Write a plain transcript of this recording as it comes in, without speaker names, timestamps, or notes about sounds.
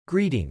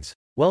Greetings.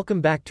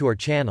 Welcome back to our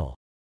channel,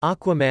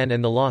 Aquaman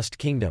and the Lost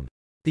Kingdom.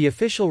 The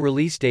official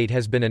release date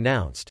has been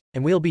announced,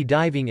 and we'll be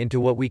diving into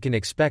what we can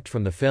expect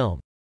from the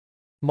film.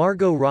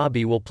 Margot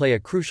Robbie will play a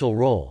crucial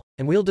role,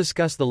 and we'll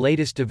discuss the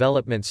latest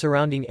developments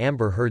surrounding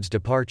Amber Heard's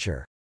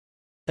departure.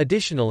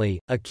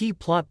 Additionally, a key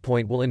plot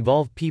point will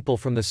involve people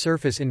from the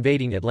surface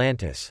invading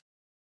Atlantis.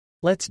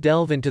 Let's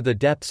delve into the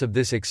depths of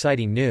this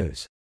exciting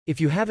news. If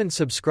you haven't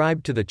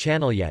subscribed to the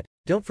channel yet,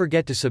 don't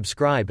forget to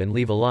subscribe and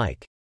leave a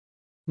like.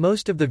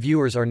 Most of the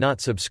viewers are not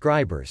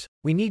subscribers.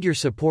 We need your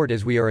support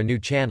as we are a new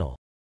channel.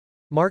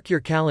 Mark your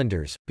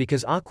calendars,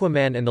 because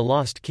Aquaman and the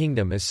Lost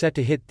Kingdom is set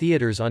to hit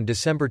theaters on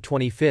December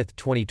 25,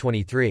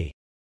 2023.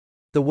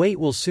 The wait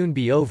will soon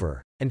be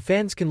over, and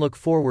fans can look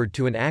forward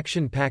to an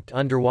action-packed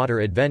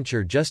underwater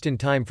adventure just in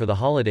time for the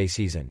holiday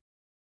season.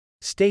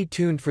 Stay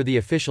tuned for the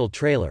official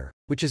trailer,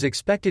 which is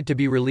expected to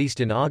be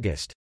released in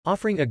August,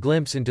 offering a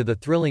glimpse into the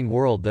thrilling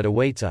world that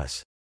awaits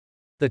us.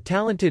 The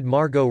talented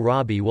Margot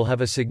Robbie will have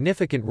a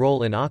significant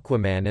role in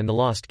Aquaman and the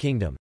Lost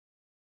Kingdom.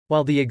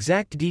 While the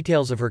exact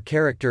details of her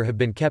character have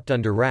been kept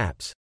under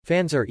wraps,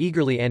 fans are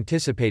eagerly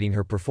anticipating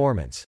her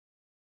performance.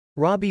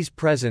 Robbie's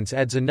presence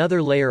adds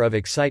another layer of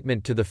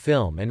excitement to the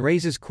film and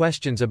raises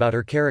questions about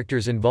her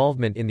character's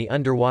involvement in the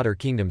underwater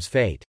kingdom's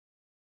fate.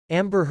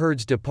 Amber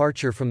Heard's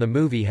departure from the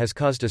movie has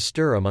caused a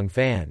stir among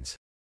fans.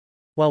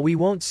 While we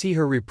won't see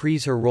her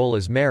reprise her role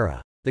as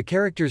Mera, the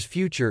character's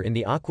future in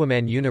the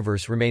Aquaman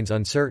universe remains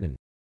uncertain.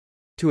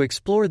 To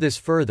explore this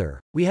further,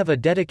 we have a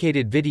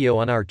dedicated video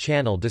on our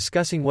channel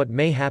discussing what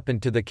may happen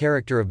to the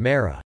character of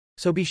Mera,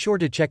 so be sure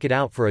to check it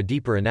out for a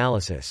deeper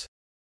analysis.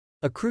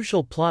 A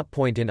crucial plot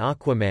point in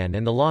Aquaman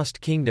and the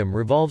Lost Kingdom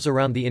revolves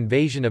around the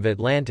invasion of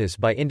Atlantis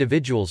by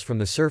individuals from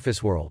the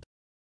surface world.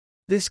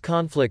 This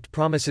conflict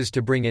promises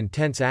to bring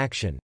intense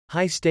action,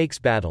 high-stakes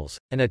battles,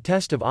 and a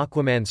test of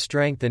Aquaman's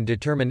strength and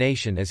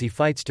determination as he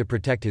fights to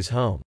protect his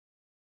home.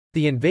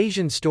 The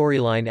invasion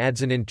storyline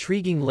adds an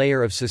intriguing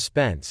layer of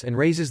suspense and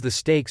raises the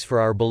stakes for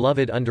our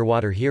beloved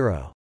underwater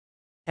hero.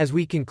 As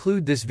we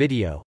conclude this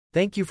video,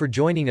 thank you for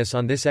joining us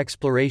on this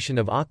exploration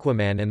of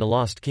Aquaman and the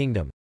Lost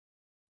Kingdom.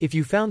 If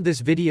you found this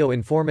video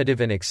informative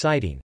and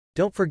exciting,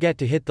 don't forget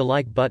to hit the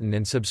like button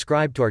and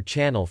subscribe to our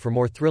channel for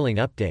more thrilling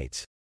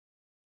updates.